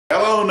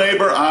Hello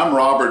neighbor, I'm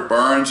Robert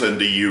Burns, and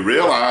do you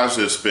realize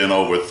it's been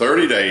over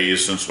 30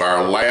 days since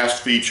our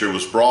last feature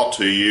was brought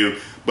to you?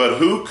 But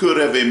who could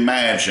have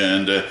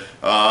imagined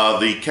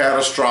the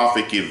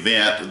catastrophic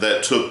event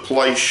that took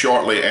place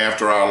shortly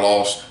after our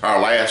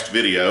last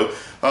video,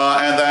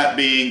 and that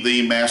being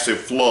the massive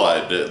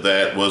flood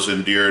that was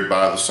endured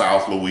by the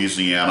South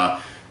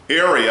Louisiana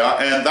area.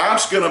 And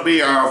that's going to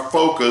be our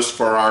focus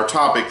for our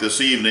topic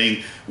this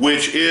evening,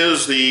 which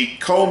is the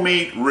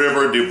Comeet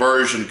River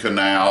Diversion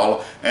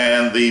Canal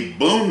and the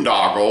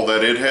boondoggle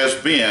that it has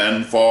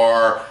been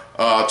for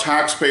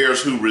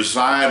taxpayers who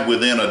reside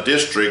within a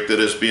district that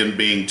has been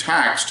being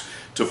taxed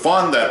to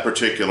fund that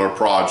particular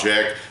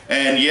project,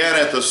 and yet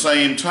at the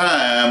same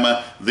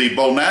time the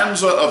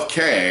bonanza of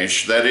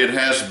cash that it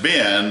has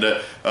been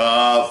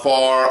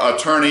for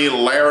attorney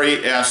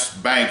Larry S.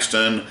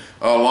 Bankston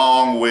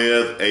along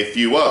with a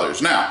few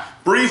others. Now,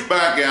 brief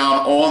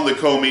background on the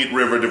Comeet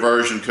River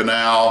Diversion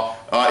Canal.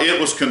 It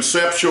was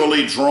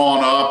conceptually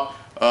drawn up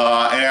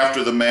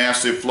after the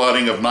massive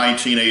flooding of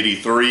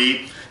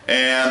 1983.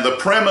 And the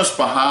premise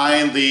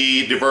behind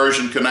the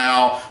diversion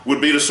canal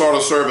would be to sort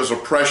of serve as a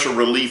pressure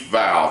relief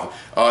valve.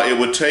 It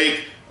would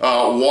take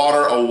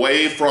water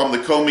away from the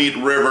Comeet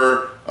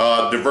River,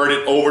 divert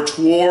it over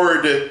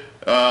toward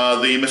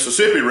the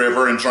Mississippi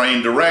River and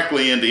drain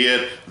directly into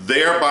it,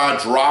 thereby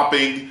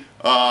dropping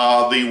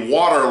the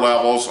water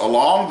levels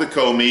along the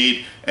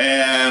Comeet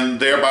and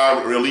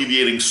thereby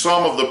alleviating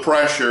some of the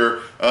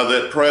pressure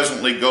that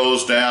presently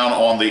goes down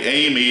on the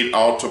Amite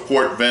out to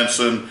Port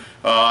Vincent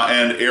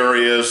and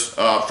areas,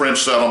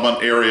 French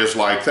settlement areas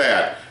like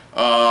that.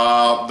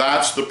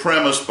 That's the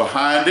premise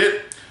behind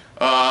it.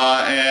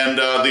 And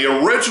the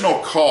original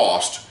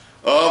cost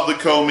of the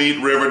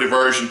Comeet River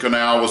Diversion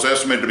Canal was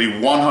estimated to be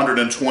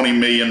 $120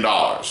 million.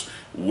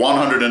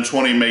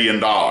 $120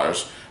 million.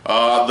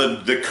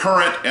 The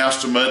current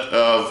estimate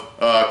of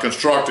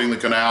constructing the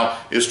canal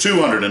is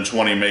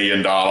 $220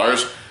 million.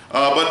 But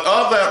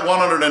of that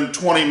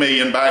 $120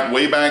 million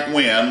way back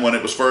when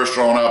it was first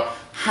drawn up,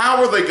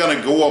 how are they going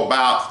to go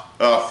about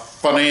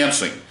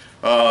financing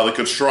the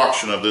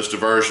construction of this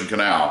diversion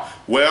canal?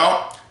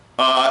 Well,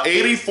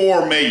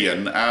 84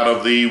 million out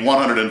of the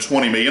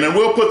 120 million, and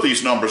we'll put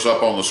these numbers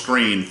up on the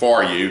screen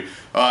for you.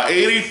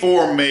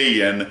 84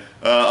 million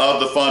of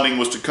the funding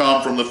was to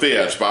come from the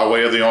feds by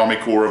way of the Army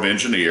Corps of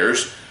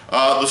Engineers.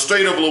 The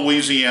state of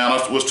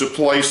Louisiana was to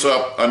place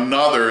up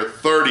another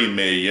 30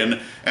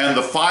 million, and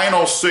the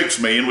final 6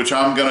 million, which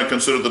I'm going to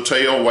consider the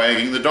tail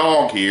wagging the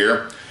dog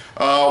here,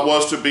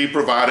 was to be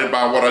provided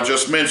by what I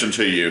just mentioned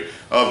to you.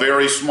 A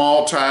very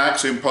small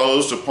tax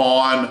imposed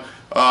upon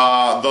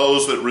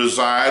those that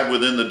reside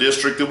within the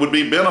district that would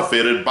be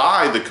benefited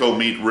by the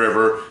Comeet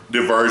River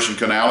Diversion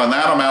Canal, and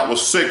that amount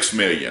was $6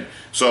 million.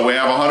 So we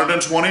have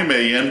 $120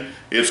 million.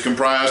 It's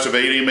comprised of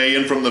 $80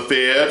 million from the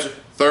feds,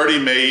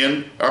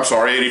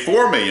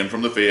 84 million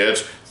from the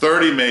feds,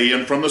 30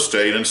 million from the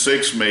state, and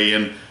 6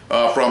 million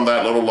from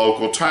that little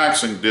local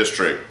taxing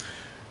district.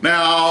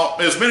 Now,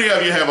 as many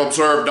of you have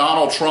observed,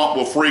 Donald Trump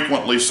will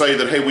frequently say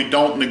that, hey, we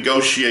don't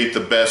negotiate the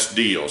best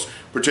deals,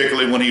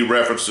 particularly when he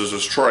references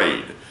as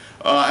trade.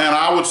 And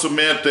I would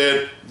submit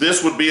that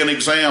this would be an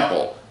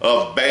example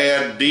of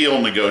bad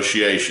deal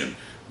negotiation,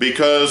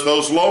 because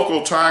those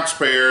local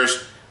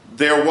taxpayers,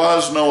 there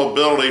was no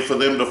ability for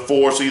them to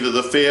force either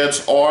the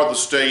feds or the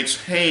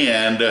state's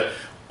hand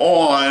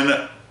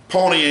on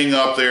ponying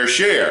up their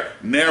share.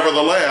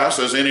 Nevertheless,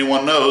 as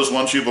anyone knows,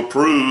 once you've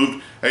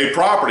approved a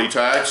property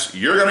tax,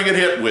 you're going to get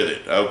hit with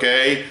it,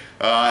 okay?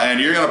 And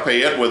you're going to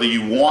pay it whether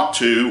you want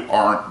to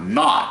or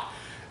not.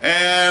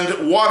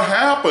 And what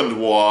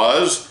happened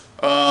was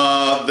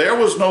there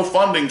was no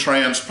funding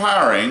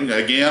transpiring,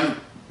 again,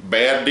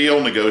 bad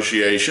deal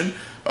negotiation,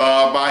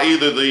 by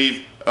either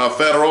the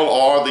federal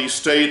or the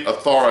state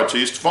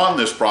authorities to fund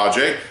this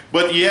project,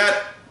 but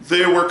yet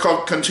they were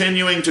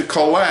continuing to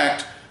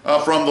collect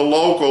from the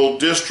local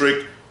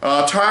district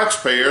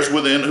taxpayers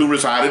who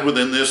resided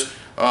within this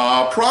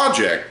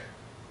project.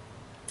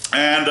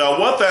 And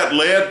what that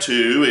led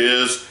to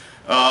is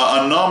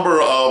a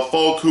number of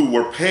folk who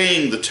were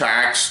paying the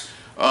tax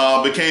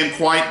became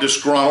quite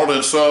disgruntled,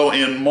 and so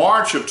in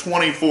March of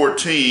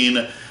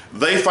 2014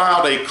 they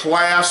filed a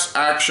class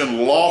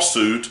action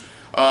lawsuit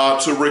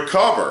to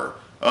recover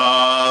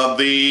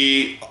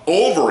the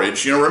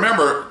overage. You know,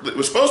 remember, it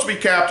was supposed to be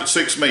capped at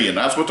 $6 million.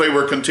 That's what they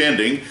were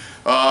contending,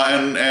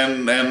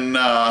 and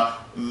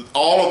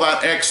all of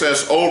that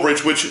excess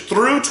overage, which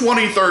through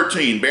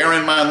 2013, bear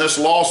in mind this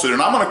lawsuit,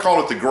 and I'm going to call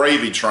it the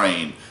gravy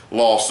train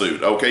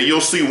lawsuit, okay?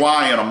 You'll see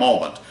why in a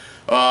moment.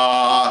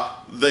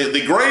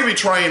 The gravy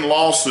train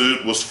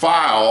lawsuit was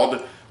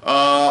filed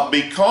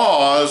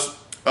because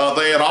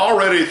they had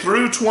already,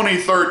 through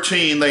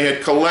 2013, they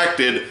had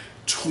collected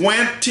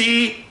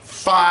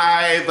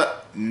 $25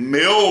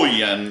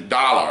 million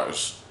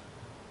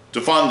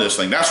to fund this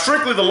thing. Now,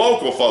 strictly the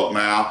local folk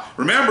now.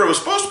 Remember, it was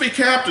supposed to be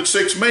capped at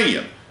 $6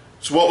 million.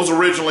 It's what was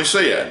originally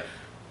said.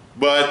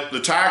 but the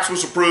tax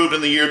was approved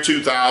in the year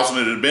 2000.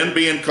 It had been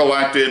being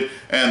collected,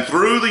 and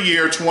through the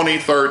year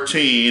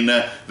 2013,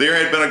 there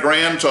had been a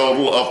grand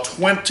total of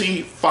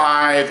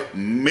 $25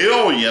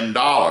 million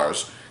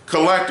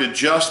collected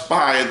just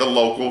by the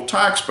local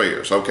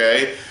taxpayers,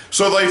 okay?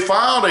 So they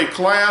filed a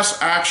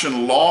class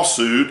action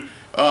lawsuit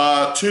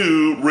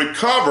to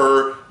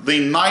recover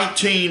the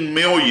 $19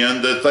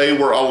 million that they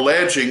were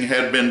alleging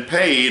had been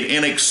paid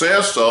in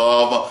excess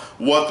of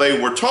what they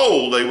were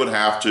told they would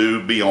have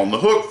to be on the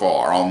hook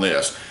for on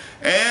this.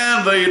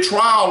 And the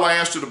trial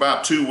lasted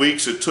about 2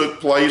 weeks. It took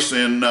place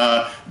in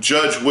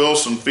Judge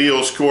Wilson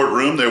Field's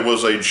courtroom. There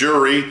was a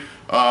jury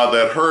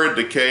that heard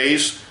the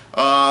case.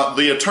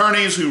 The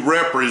attorneys who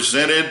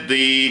represented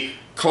the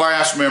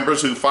class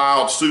members who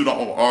filed suit,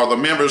 or the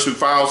members who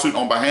filed suit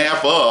on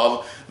behalf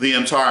of the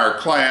entire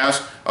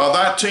class,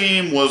 that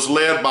team was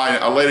led by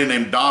a lady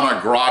named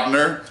Donna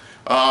Grodner.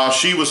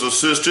 She was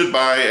assisted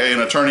by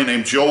an attorney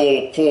named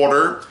Joel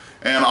Porter,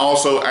 and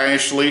also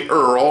Ashley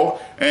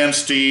Earl and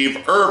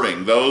Steve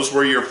Irving. Those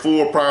were your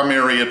four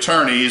primary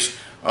attorneys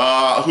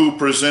who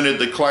presented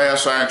the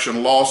class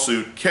action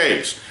lawsuit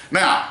case.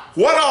 Now,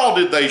 what all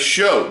did they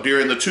show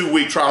during the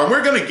 2-week trial? And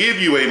we're going to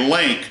give you a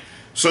link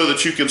so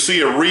that you can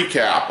see a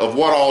recap of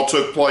what all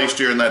took place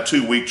during that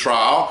 2-week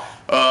trial.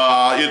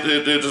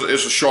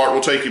 It's a short,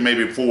 will take you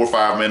maybe 4 or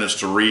 5 minutes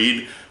to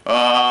read. But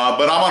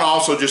I'm going to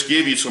also just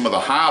give you some of the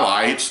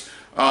highlights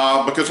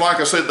because, like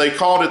I said, they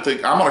called it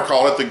I'm going to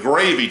call it the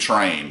gravy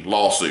train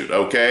lawsuit,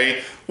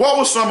 okay? What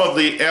was some of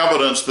the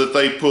evidence that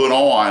they put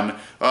on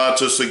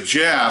to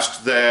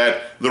suggest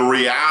that the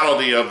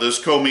reality of this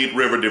Comite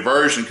River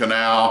Diversion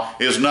Canal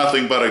is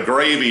nothing but a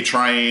gravy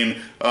train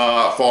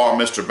for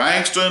Mr.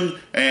 Bankston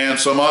and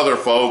some other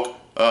folk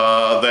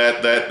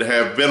that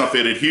have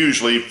benefited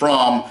hugely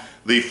from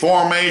the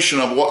formation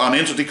of an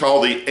entity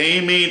called the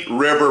Amite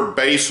River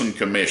Basin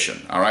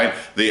Commission, all right?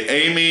 The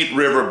Amite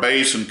River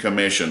Basin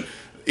Commission.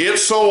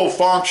 Its sole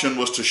function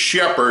was to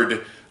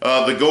shepherd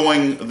the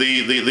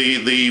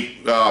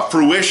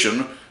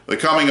fruition, the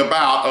coming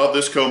about of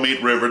this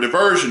Comite River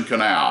Diversion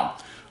Canal.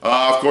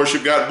 Of course,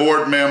 you've got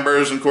board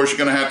members, and of course,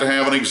 you're going to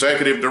have an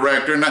executive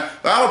director, and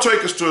that'll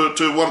take us to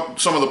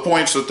some of the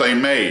points that they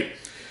made.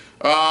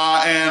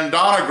 And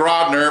Donna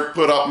Grodner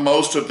put up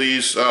most of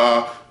these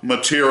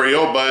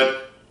material,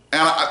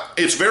 and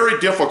it's very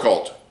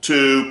difficult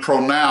to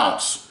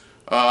pronounce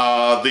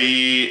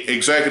the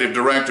executive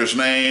director's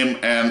name,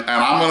 and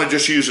I'm going to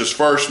just use his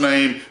first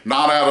name,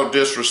 not out of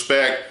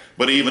disrespect,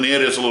 but even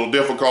it is a little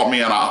difficult for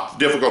me, and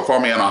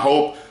I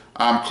hope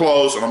I'm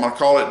close, and I'm going to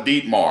call it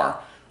Dietmar.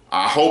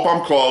 I hope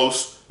I'm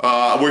close.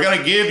 We're going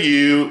to give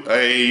you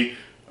a,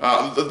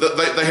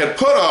 they had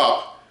put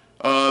up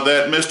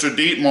that Mr.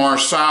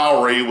 Dietmar's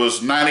salary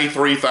was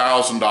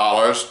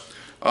 $93,000,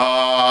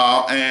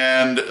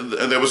 and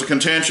there was a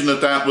contention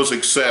that that was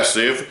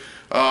excessive,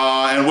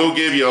 and we'll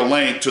give you a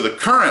link to the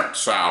current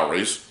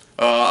salaries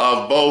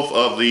of both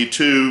of the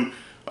two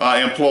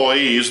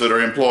employees that are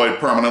employed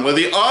permanently.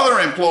 The other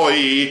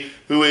employee,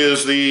 who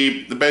is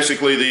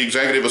basically the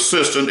executive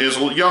assistant, is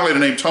a young lady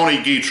named Toni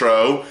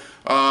Guitro.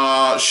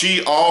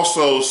 She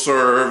also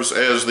serves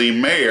as the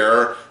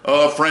mayor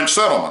of French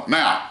Settlement.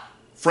 Now,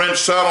 French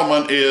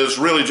Settlement is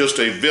really just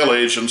a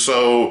village, and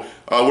so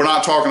we're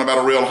not talking about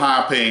a real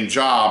high-paying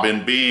job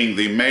in being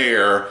the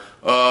mayor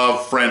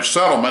of French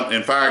Settlement.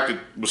 In fact, it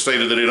was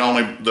stated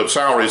that the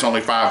salary is only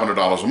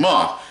 $500 a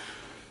month.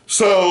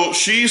 So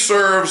she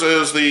serves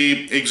as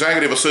the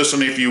executive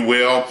assistant, if you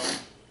will,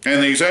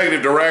 and the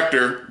executive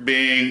director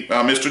being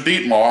Mr.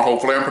 Dietmar,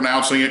 hopefully I'm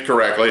pronouncing it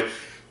correctly,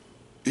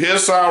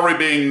 his salary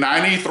being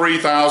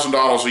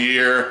 $93,000 a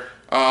year.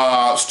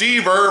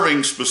 Steve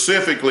Irving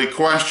specifically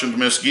questioned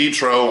Ms.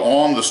 Guitro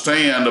on the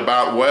stand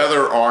about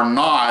whether or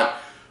not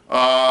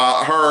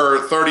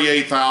her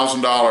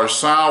 $38,000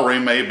 salary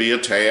may be a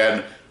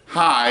tad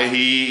high.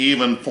 He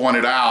even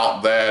pointed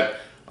out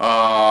that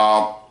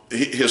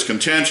his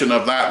contention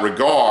of that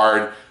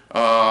regard,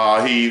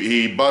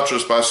 he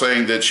buttressed by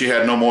saying that she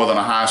had no more than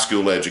a high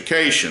school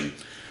education.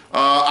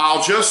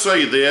 I'll just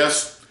say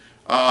this.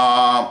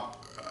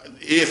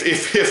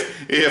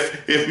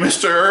 If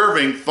Mr.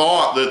 Irving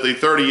thought that the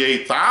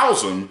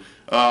 $38,000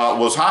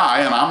 was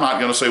high, and I'm not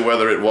going to say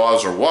whether it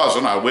was or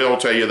wasn't, I will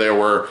tell you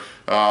the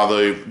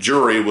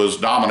jury was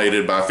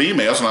dominated by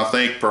females, and I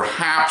think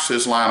perhaps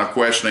his line of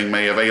questioning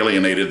may have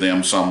alienated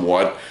them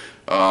somewhat.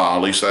 At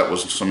least that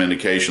was some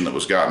indication that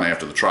was gotten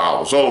after the trial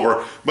was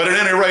over. But at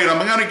any rate,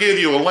 I'm going to give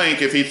you a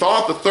link. If he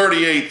thought the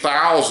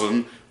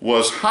 $38,000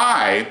 was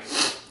high,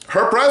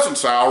 her present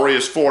salary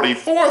is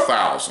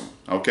 $44,000,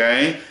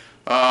 okay?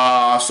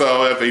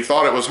 So if he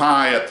thought it was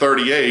high at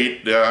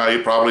 38,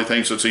 he probably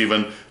thinks it's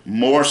even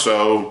more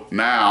so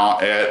now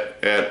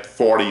at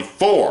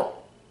 44.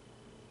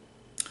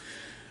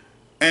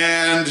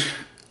 And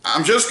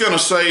I'm just going to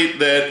say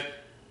that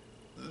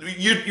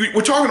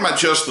we're talking about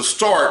just the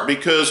start,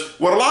 because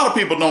what a lot of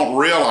people don't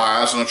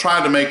realize, and I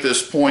tried to make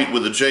this point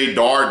with the Jay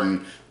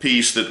Darden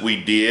piece that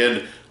we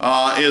did,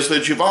 is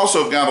that you've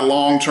also got a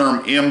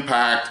long-term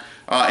impact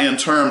in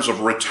terms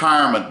of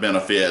retirement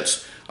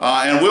benefits.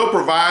 And we'll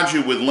provide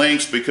you with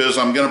links because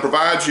I'm going to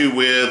provide you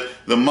with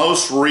the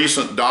most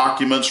recent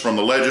documents from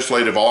the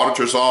Legislative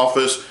Auditor's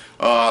Office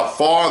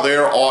for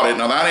their audit.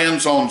 Now that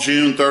ends on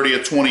June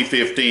 30th,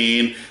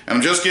 2015, and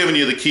I'm just giving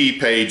you the key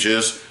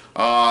pages.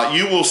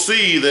 You will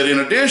see that in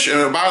addition,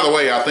 and by the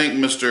way, I think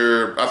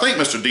Mr.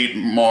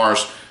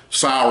 Dietmar's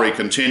salary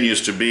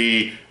continues to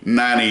be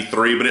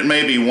 93, but it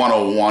may be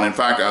 101. In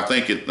fact, I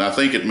think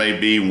it may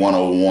be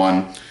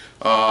 101.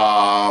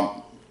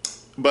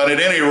 But at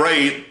any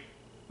rate,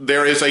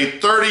 there is a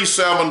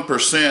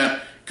 37%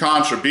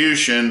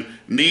 contribution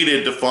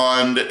needed to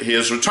fund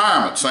his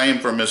retirement. Same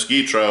for Ms.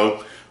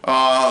 Guitro.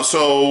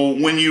 So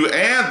when you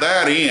add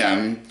that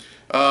in,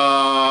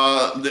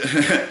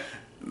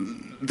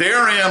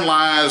 therein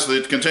lies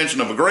the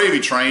contention of a gravy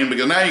train,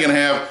 because now you're going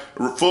to have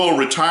full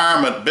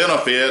retirement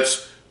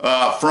benefits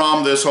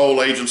from this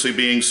whole agency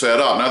being set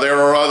up. Now there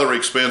are other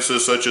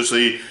expenses such as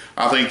I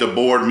think the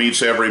board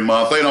meets every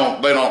month. They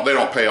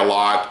don't pay a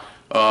lot,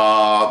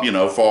 you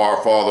know,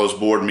 for those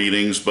board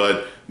meetings,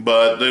 but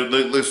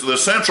the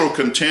central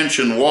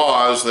contention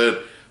was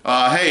that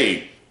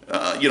hey,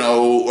 you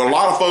know, a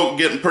lot of folk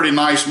getting pretty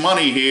nice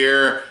money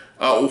here,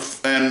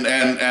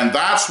 and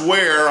that's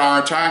where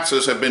our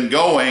taxes have been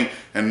going,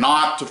 and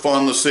not to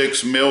fund the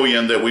 $6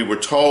 million that we were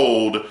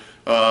told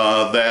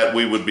that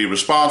we would be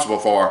responsible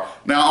for.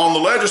 Now, on the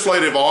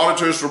Legislative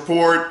Auditor's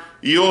Report,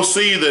 you'll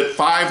see that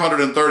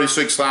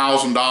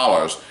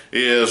 $536,000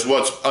 is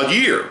what's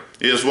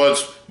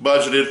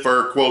budgeted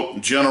for,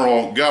 quote,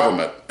 general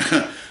government.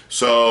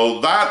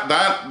 So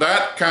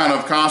that kind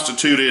of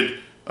constituted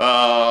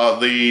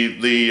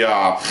the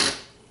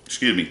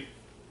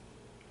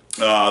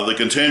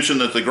contention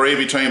that the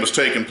gravy train was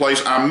taking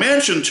place. I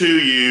mentioned to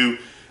you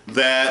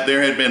that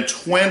there had been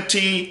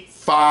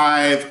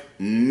 $25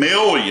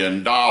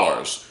 million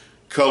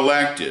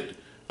collected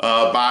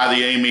by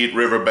the Amite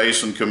River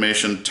Basin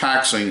Commission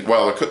taxing,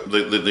 well,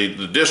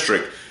 the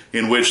district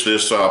in which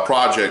this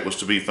project was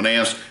to be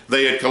financed.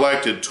 They had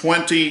collected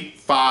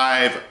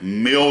 $25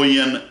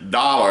 million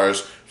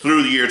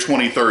through the year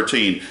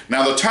 2013.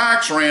 Now the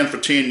tax ran for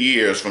 10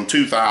 years, from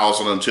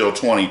 2000 until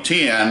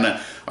 2010.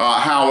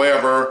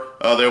 However,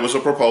 there was a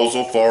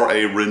proposal for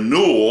a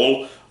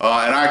renewal,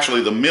 and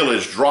actually the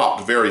millage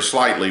dropped very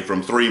slightly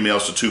from 3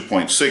 mils to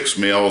 2.6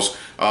 mils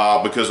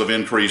because of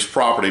increased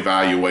property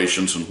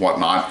valuations and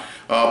whatnot.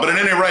 But at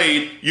any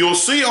rate, you'll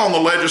see on the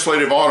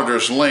Legislative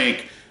Auditor's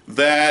link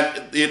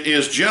that it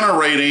is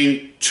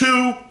generating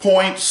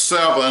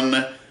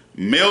 $2.7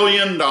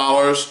 million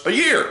a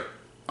year.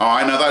 All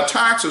right, now that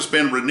tax has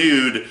been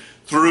renewed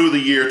through the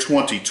year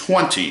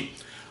 2020.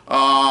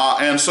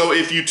 And so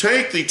if you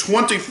take the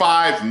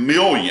 $25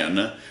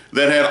 million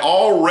that had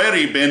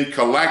already been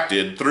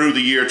collected through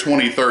the year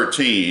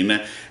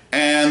 2013,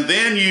 and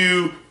then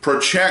you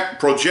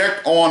project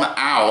on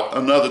out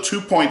another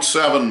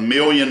 $2.7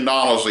 million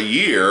a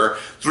year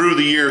through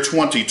the year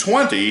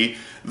 2020,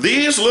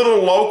 these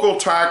little local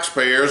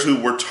taxpayers who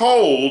were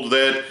told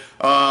that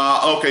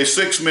okay,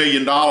 $6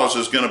 million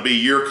is going to be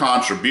your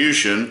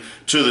contribution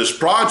to this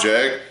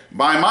project,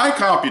 by my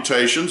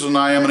computations, and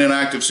I am an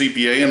inactive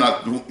CPA and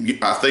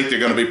I think they're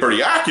going to be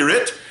pretty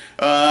accurate,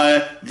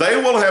 they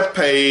will have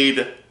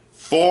paid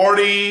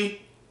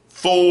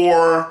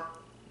 $44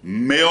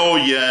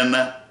 million.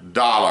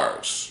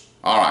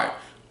 All right,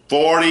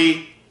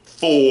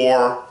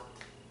 $44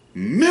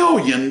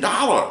 million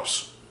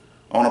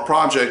on a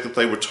project that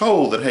they were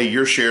told that, hey,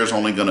 your share is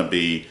only going to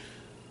be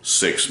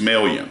 $6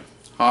 million.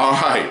 All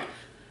right,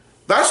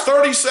 that's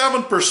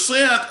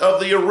 37% of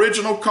the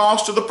original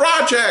cost of the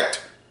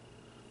project.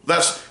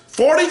 That's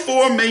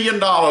 $44 million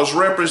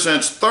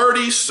represents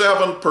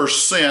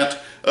 37%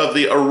 of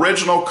the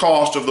original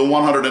cost of the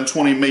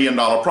 $120 million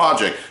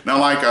project. Now,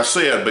 like I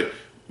said, but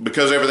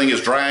because everything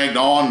is dragged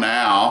on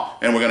now,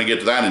 and we're going to get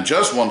to that in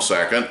just one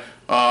second,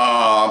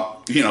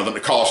 you know, the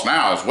cost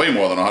now is way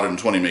more than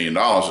 $120 million.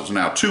 It's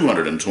now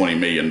 $220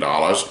 million.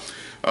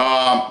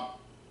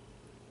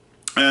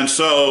 And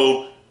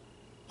so,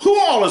 who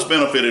all has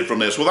benefited from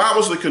this? Well, that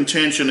was the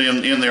contention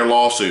in their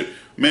lawsuit.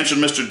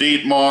 Mentioned Mr.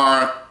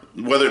 Dietmar,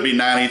 whether it be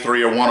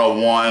 93 or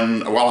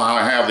 101, well,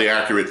 I have the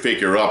accurate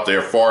figure up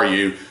there for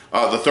you.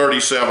 The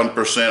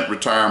 37%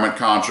 retirement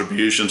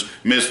contributions.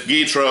 Ms.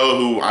 Guitro,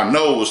 who I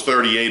know was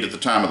 38 at the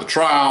time of the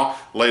trial,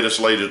 latest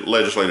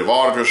Legislative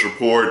Auditor's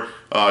Report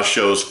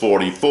shows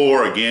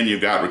 44. Again, you've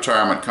got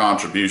retirement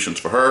contributions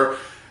for her.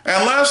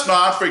 And let's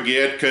not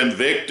forget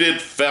convicted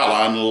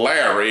felon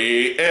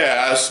Larry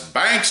S.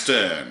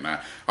 Bankston.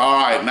 All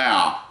right,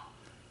 now,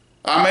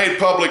 I made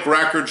public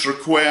records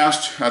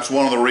request. That's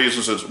one of the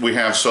reasons that we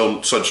have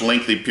such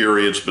lengthy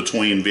periods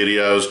between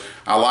videos.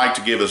 I like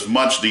to give as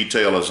much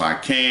detail as I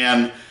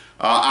can.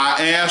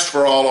 I asked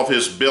for all of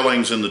his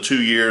billings in the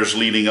 2 years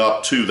leading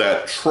up to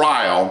that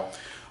trial.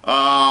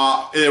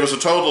 It was a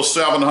total of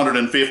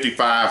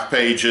 755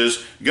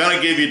 pages.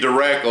 Gonna give you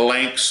direct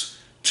links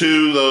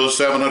to those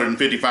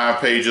 755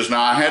 pages.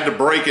 Now, I had to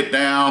break it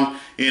down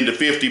into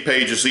 50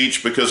 pages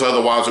each, because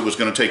otherwise it was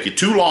going to take you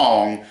too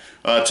long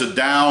to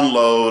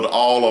download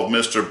all of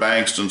Mr.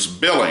 Bankston's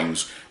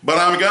billings. But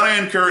I'm going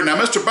to encourage, now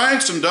Mr.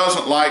 Bankston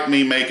doesn't like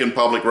me making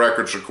public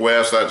records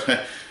requests,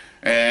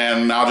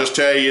 and I'll just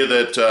tell you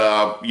that,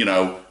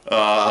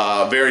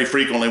 very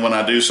frequently when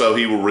I do so,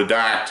 he will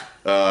redact,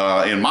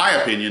 in my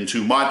opinion,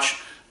 too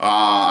much.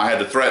 I had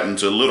to threaten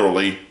to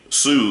literally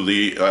sue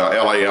the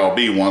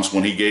LALB once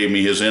when he gave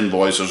me his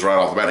invoices right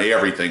off the bat.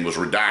 Everything was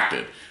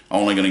redacted,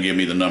 only going to give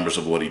me the numbers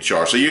of what he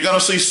charged. So you're going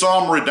to see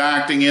some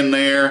redacting in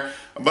there,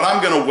 but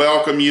I'm going to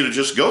welcome you to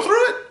just go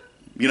through it.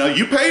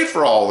 You paid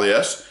for all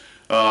this.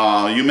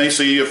 You may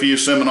see a few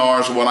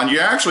seminars or whatnot.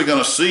 You're actually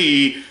going to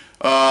see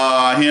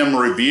him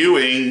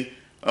reviewing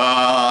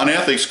an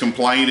ethics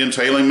complaint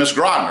entailing Ms.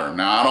 Grodner.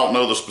 Now, I don't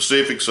know the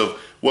specifics of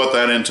what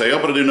that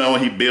entailed, but I do know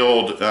he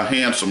billed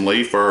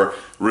handsomely for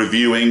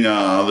reviewing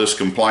this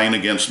complaint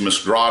against Ms.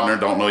 Grodner.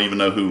 Don't even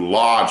know who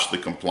lodged the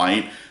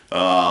complaint,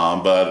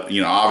 but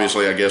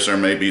obviously I guess there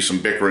may be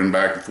some bickering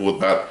back and forth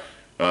about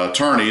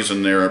attorneys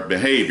and their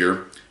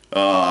behavior.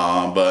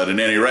 But at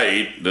any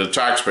rate, the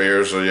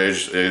taxpayers,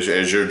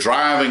 as you're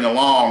driving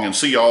along and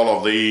see all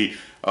of the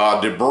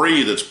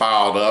debris that's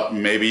piled up,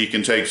 maybe you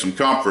can take some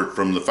comfort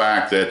from the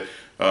fact that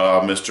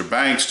Mr.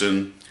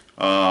 Bankston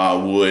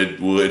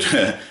would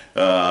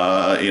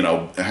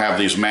have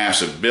these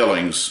massive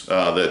billings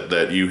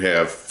that you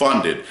have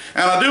funded.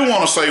 And I do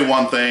want to say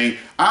one thing.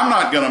 I'm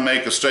not going to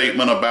make a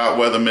statement about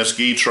whether Ms.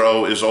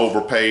 Guitro is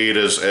overpaid,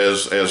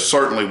 as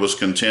certainly was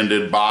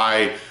contended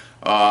by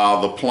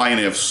the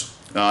plaintiffs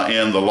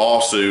in the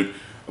lawsuit.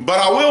 But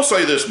I will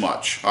say this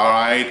much, all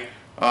right?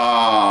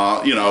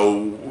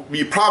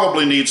 You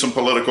probably need some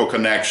political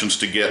connections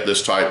to get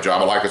this type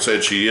job. Like I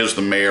said, she is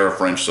the mayor of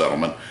French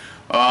Settlement.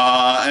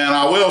 And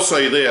I will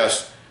say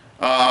this.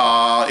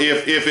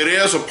 If it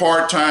is a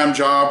part-time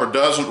job or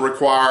doesn't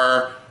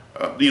require,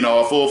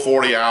 a full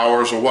 40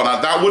 hours or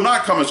whatnot, that would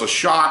not come as a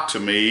shock to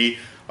me.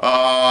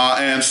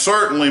 And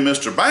certainly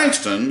Mr.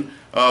 Bankston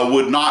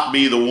would not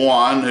be the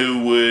one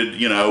who would,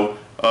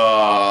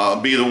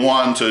 be the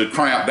one to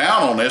cramp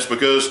down on this,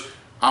 because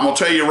I'm going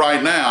to tell you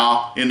right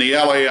now, in the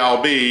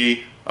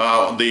LALB,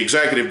 the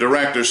executive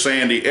director,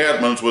 Sandy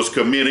Edmonds, was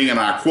committing, and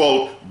I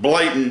quote,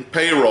 blatant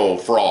payroll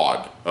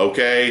fraud.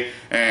 Okay,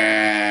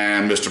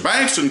 and Mr.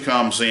 Bankston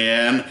comes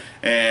in,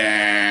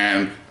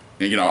 and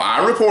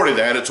I reported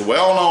that. It's a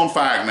well-known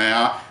fact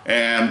now,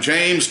 and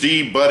James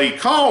D. Buddy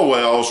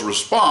Caldwell's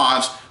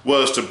response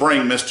was to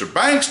bring Mr.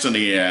 Bankston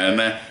in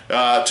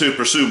to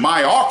pursue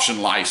my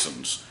auction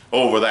license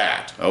over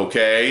that.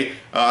 Okay,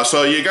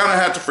 so you're gonna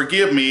have to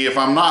forgive me if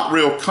I'm not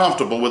real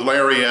comfortable with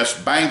Larry S.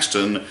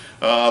 Bankston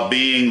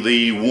being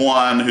the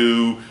one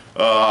who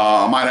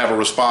might have a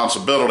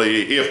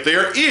responsibility if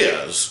there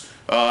is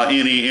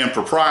any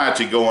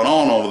impropriety going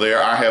on over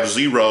there. I have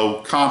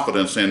zero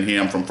confidence in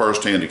him from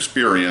firsthand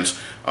experience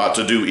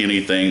to do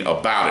anything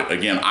about it.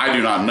 Again, I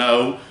do not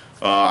know.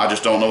 I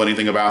just don't know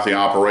anything about the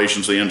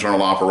operations, the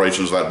internal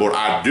operations of that board.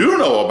 I do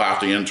know about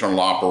the internal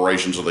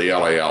operations of the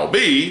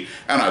LALB,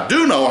 and I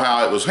do know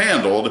how it was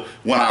handled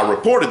when I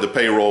reported the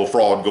payroll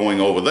fraud going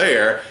over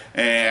there.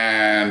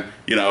 And,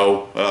 we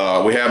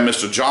have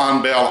Mr.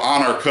 John Bell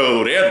Honor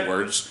Code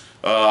Edwards,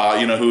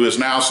 who has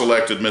now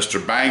selected Mr.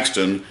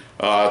 Bankston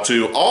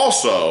to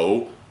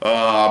also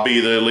be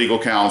the legal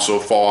counsel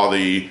for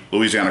the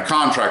Louisiana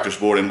Contractors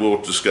Board, and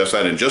we'll discuss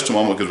that in just a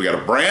moment, because we got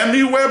a brand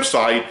new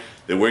website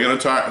that we're going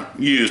to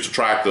use to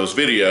track those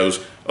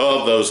videos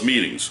of those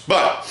meetings.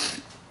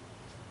 But,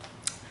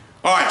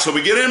 all right, so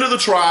we get into the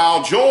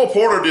trial. Joel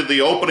Porter did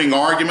the opening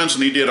arguments,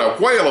 and he did a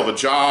whale of a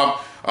job.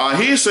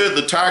 He said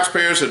the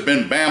taxpayers had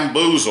been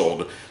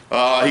bamboozled.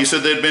 He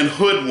said they'd been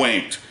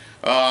hoodwinked.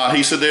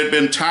 He said there'd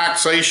been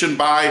taxation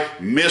by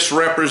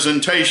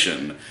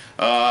misrepresentation.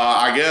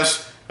 I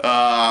guess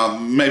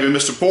maybe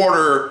Mr.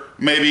 Porter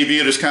may be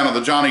viewed as kind of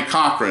the Johnny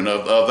Cochran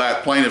of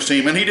that plaintiff's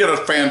team, and he did a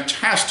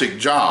fantastic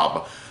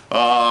job.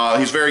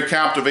 He's very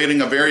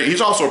captivating,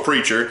 he's also a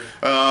preacher,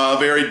 a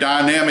very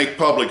dynamic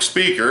public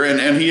speaker,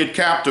 and he had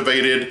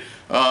captivated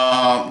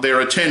their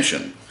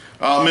attention.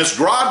 Ms.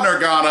 Grodner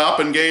got up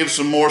and gave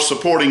some more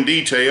supporting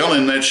detail,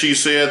 in that she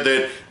said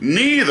that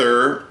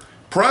neither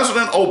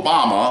President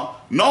Obama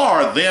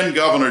nor then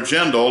Governor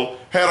Jindal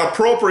had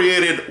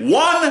appropriated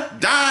one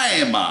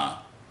dime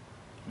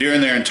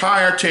during their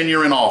entire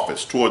tenure in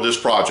office toward this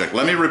project.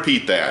 Let me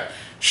repeat that.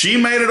 She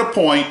made it a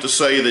point to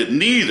say that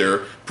neither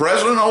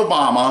President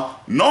Obama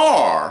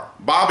nor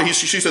Bobby,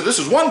 she said this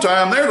is one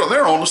time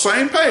they're on the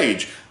same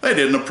page. They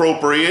didn't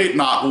appropriate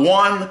not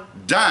one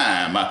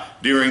dime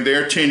during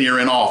their tenure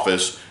in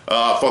office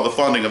for the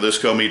funding of this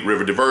Comeet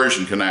River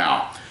Diversion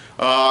Canal.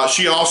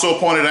 She also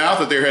pointed out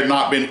that there had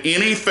not been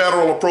any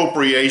federal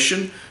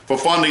appropriation for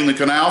funding the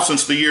canal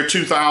since the year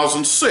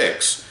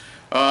 2006.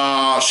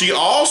 She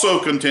also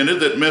contended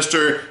that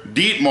Mr.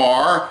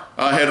 Dietmar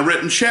had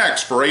written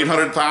checks for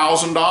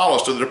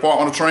 $800,000 to the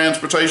Department of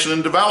Transportation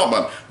and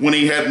Development when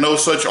he had no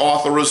such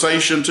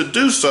authorization to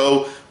do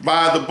so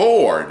by the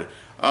board.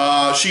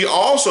 She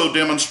also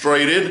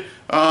demonstrated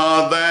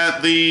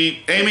that the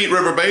Amite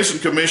River Basin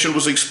Commission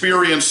was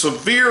experiencing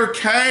severe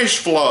cash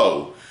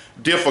flow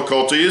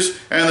difficulties,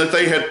 and that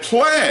they had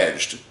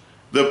pledged,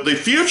 the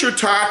future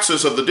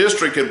taxes of the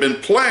district had been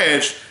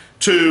pledged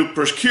to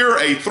procure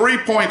a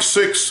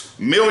 $3.6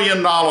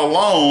 million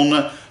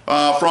loan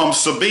from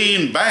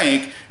Sabine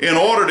Bank in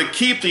order to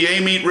keep the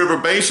Amite River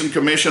Basin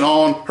Commission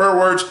on, her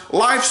words,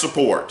 life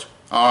support.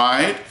 All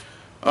right.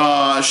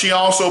 She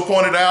also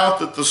pointed out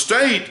that the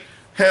state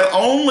had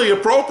only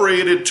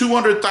appropriated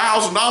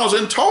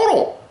 $200,000 in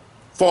total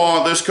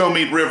for this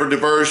Comite River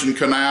Diversion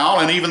Canal,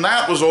 and even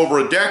that was over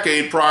a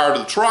decade prior to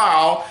the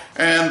trial,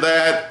 and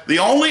that the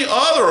only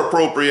other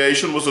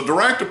appropriation was a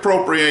direct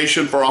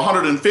appropriation for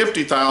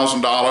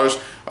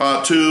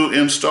 $150,000 to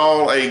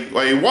install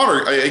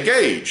a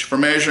gauge for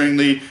measuring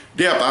the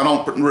depth. I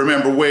don't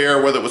remember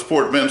whether it was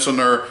Port Vincent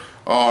or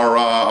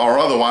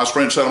otherwise,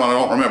 French settlement, I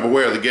don't remember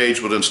where the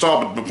gauge was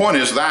installed, but the point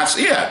is that's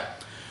it.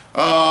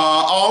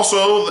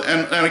 Also,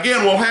 and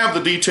again, we'll have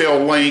the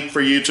detailed link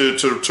for you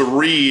to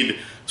read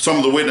some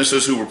of the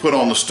witnesses who were put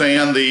on the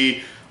stand.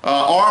 The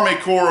Army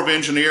Corps of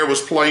Engineers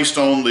was placed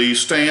on the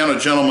stand, a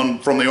gentleman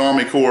from the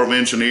Army Corps of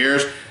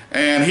Engineers,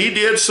 and he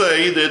did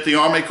say that the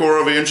Army Corps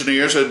of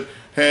Engineers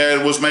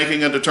was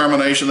making a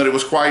determination that it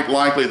was quite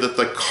likely that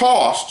the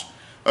cost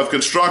of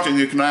constructing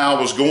the canal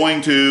was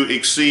going to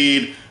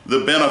exceed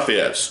the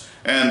benefits,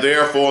 and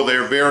therefore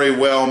there very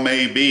well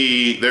may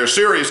be, there's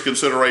serious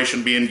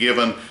consideration being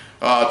given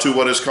to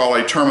what is called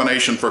a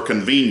termination for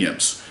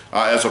convenience,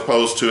 as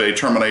opposed to a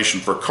termination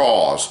for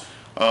cause.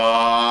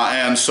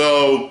 And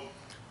so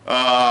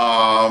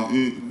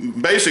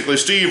basically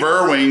Steve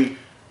Irving,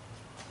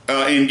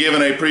 in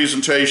giving a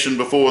presentation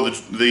before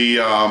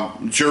the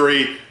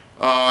jury,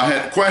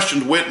 had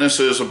questioned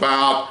witnesses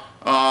about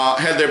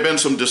had there been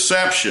some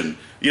deception.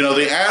 You know,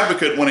 the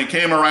advocate, when it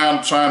came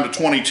around time to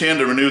 2010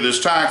 to renew this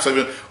tax, they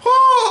went,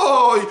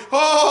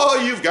 oh,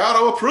 you've got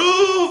to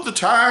approve the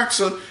tax,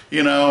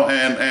 you know,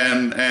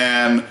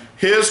 and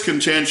his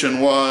contention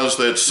was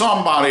that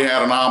somebody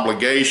had an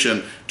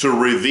obligation to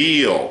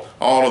reveal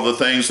all of the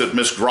things that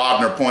Ms.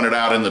 Grodner pointed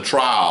out in the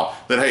trial,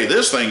 that, hey,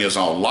 this thing is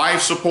on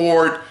life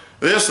support,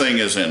 this thing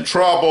is in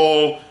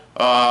trouble,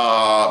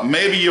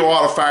 maybe you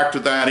ought to factor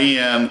that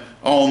in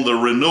on the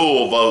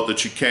renewal vote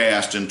that you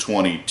cast in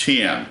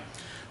 2010.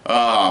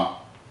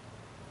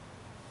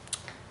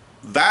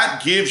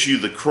 That gives you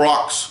the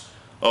crux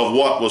of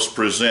what was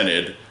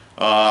presented.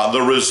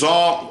 The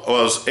result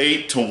was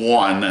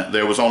 8-1.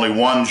 There was only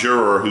one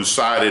juror who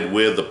sided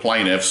with the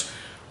plaintiffs.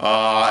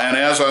 And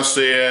as I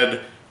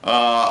said,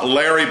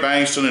 Larry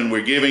Bankston, and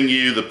we're giving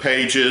you the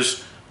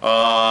pages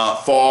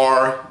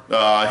for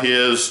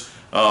his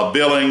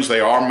billings.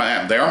 They are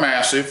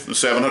massive,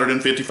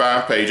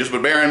 755 pages,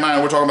 but bear in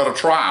mind we're talking about a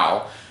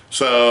trial,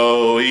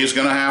 so he's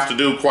going to have to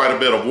do quite a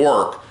bit of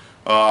work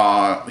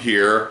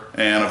here,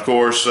 and of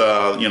course,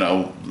 you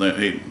know,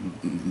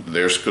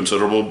 there's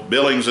considerable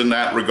billings in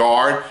that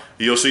regard.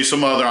 You'll see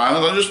some other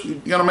items. I'm just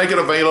going to make it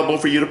available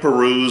for you to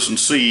peruse and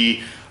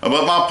see.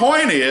 But my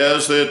point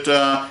is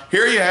that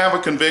here you have a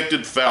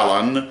convicted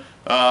felon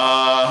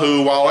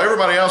who, while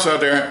everybody else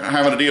out there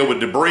having to deal with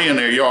debris in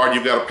their yard,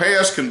 you've got a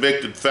past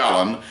convicted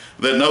felon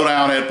that no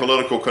doubt had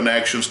political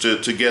connections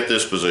to get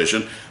this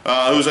position,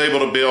 who's able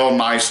to bill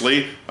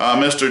nicely.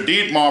 Mr.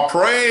 Dietmar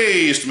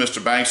praised Mr.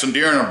 Bankston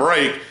during a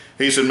break.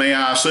 He said, may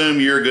I assume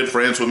you're good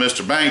friends with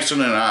Mr.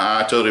 Bankston? And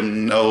I told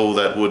him, no,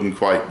 that wouldn't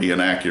quite be an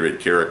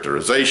accurate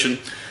characterization.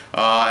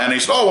 And he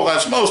said, oh, well,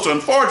 that's most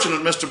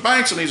unfortunate, Mr.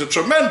 Bankston. He's a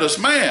tremendous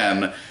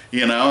man,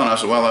 you know. And I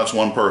said, well, that's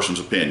one person's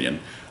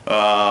opinion.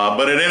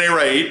 But at any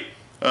rate,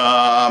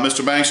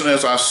 Mr. Bankston,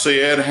 as I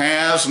said,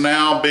 has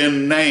now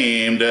been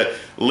named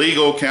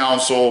legal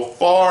counsel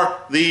for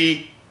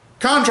the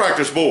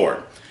Contractors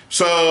Board.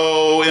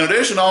 So in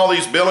addition to all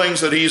these billings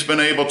that he's been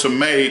able to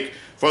make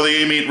for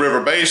the Amite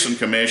River Basin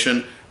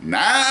Commission,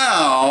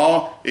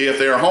 now if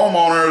there are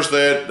homeowners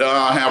that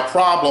have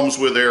problems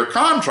with their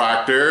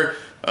contractor,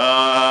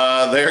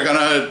 they're going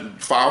to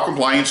file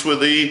complaints with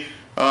the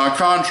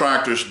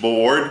Contractors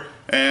Board,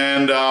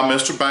 and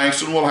Mr.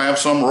 Bankston will have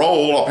some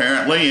role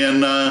apparently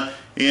in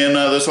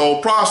this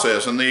whole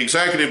process. And the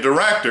executive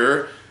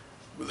director,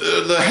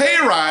 the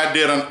Hayride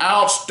did an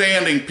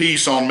outstanding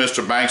piece on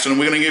Mr. Bankston, and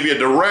we're going to give you a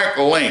direct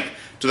link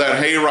to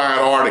that Hayride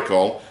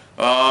article.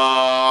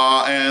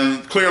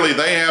 And clearly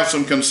they have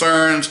some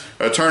concerns.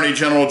 Attorney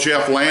General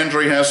Jeff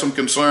Landry has some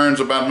concerns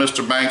about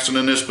Mr. Bankston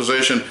in this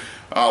position.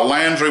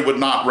 Landry would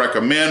not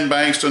recommend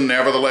Bankston.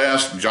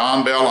 Nevertheless,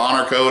 John Bell,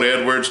 Honor Code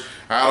Edwards,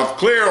 out of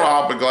clear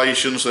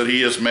obligations that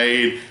he has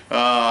made,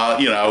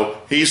 you know,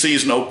 he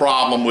sees no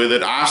problem with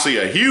it. I see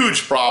a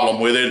huge problem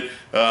with it.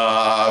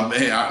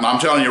 I'm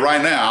telling you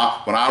right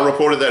now, when I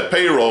reported that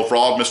payroll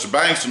fraud, Mr.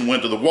 Bankston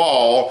went to the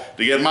wall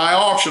to get my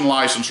auction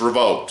license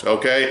revoked,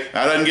 okay?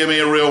 That doesn't give me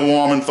a real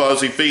warm and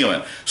fuzzy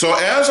feeling. So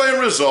as a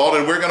result,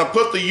 and we're going to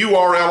put the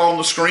URL on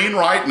the screen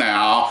right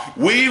now,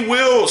 we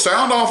will,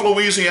 Sound Off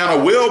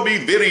Louisiana will be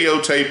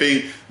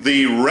videotaping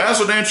the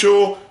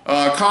Residential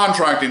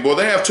Contracting Board.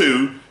 They have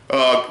two.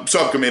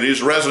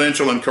 subcommittees,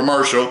 residential and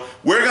commercial.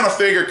 We're going to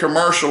figure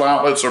commercial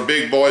outlets are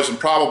big boys and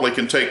probably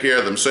can take care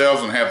of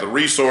themselves and have the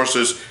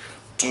resources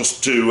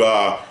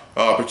to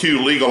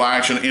pursue legal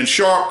action. In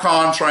sharp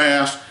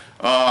contrast,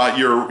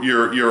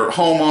 your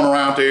homeowner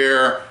out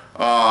there,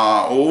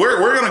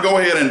 we're going to go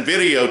ahead and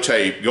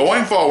videotape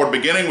going forward,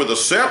 beginning with the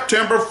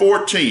September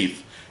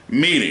 14th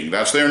meeting.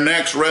 That's their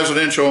next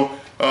residential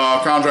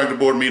contractor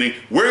board meeting.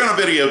 We're going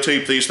to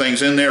videotape these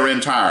things in their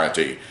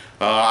entirety.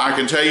 I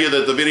can tell you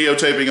that the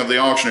videotaping of the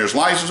Auctioneers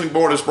Licensing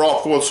Board has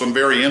brought forth some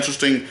very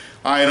interesting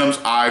items.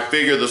 I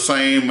figure the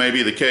same may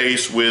be the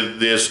case with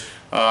this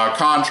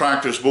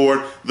Contractors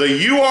Board. The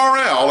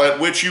URL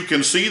at which you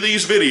can see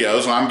these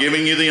videos, and I'm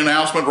giving you the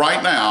announcement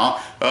right now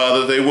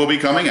that they will be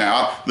coming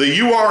out, the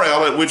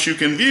URL at which you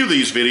can view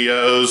these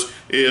videos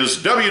is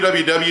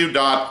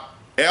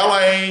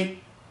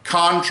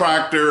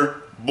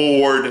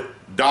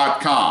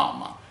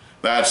www.lacontractorboard.com.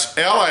 That's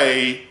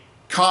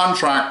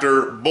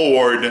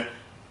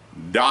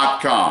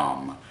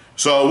lacontractorboard.com.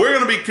 So we're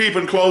going to be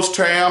keeping close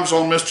tabs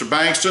on Mr.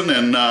 Bankston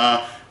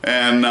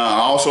and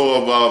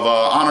also of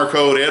Honor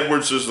Code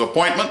Edwards'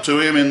 appointment to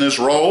him in this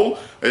role,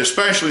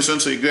 especially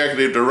since the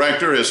executive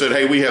director has said,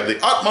 hey, we have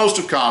the utmost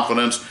of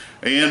confidence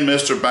in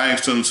Mr.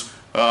 Bankston's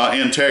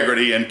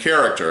integrity and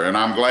character. And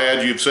I'm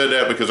glad you've said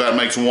that, because that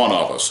makes one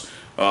of us.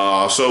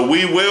 So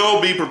we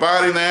will be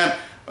providing that.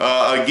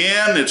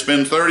 Again, it's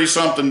been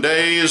 30-something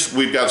days.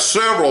 We've got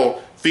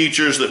several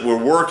features that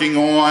we're working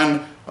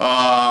on,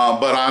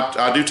 but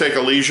I do take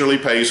a leisurely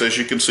pace, as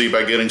you can see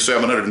by getting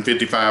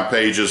 755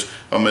 pages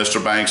of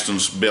Mr.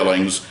 Bankston's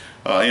billings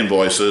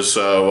invoices.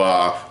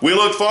 So we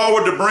look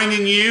forward to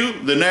bringing you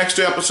the next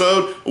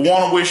episode. I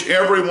want to wish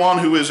everyone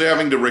who is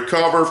having to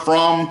recover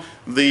from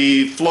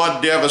the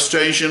flood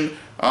devastation,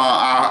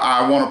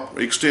 I want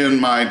to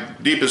extend my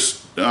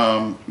deepest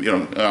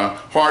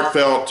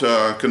heartfelt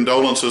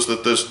condolences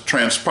that this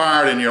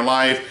transpired in your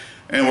life,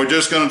 and we're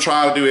just going to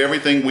try to do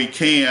everything we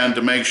can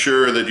to make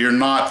sure that you're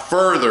not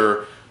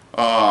further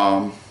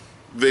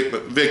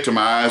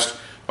victimized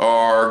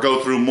or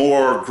go through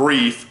more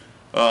grief,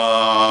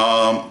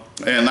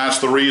 and that's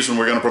the reason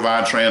we're going to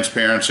provide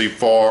transparency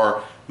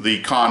for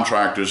the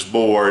Contractors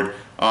Board,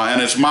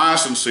 and it's my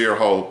sincere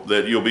hope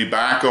that you'll be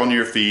back on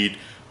your feet.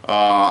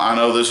 I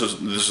know this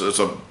is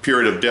a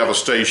period of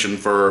devastation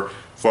for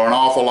an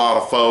awful lot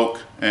of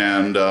folk,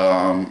 and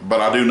but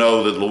I do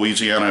know that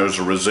Louisiana is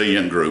a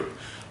resilient group.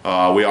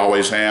 We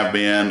always have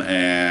been,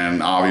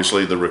 and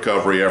obviously the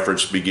recovery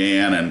efforts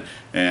began,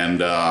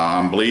 and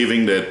I'm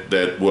believing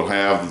that we'll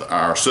have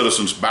our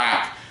citizens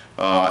back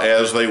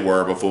as they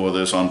were before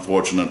this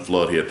unfortunate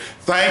flood hit.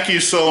 Thank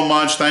you so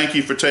much. Thank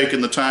you for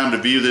taking the time to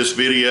view this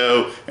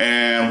video,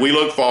 and we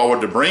look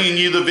forward to bringing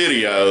you the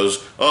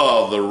videos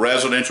of the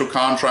Residential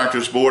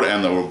Contractors Board,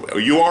 and the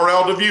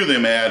URL to view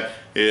them at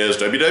is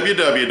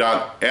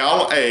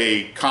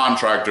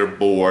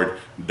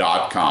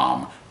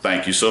www.lacontractorboard.com.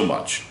 Thank you so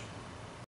much.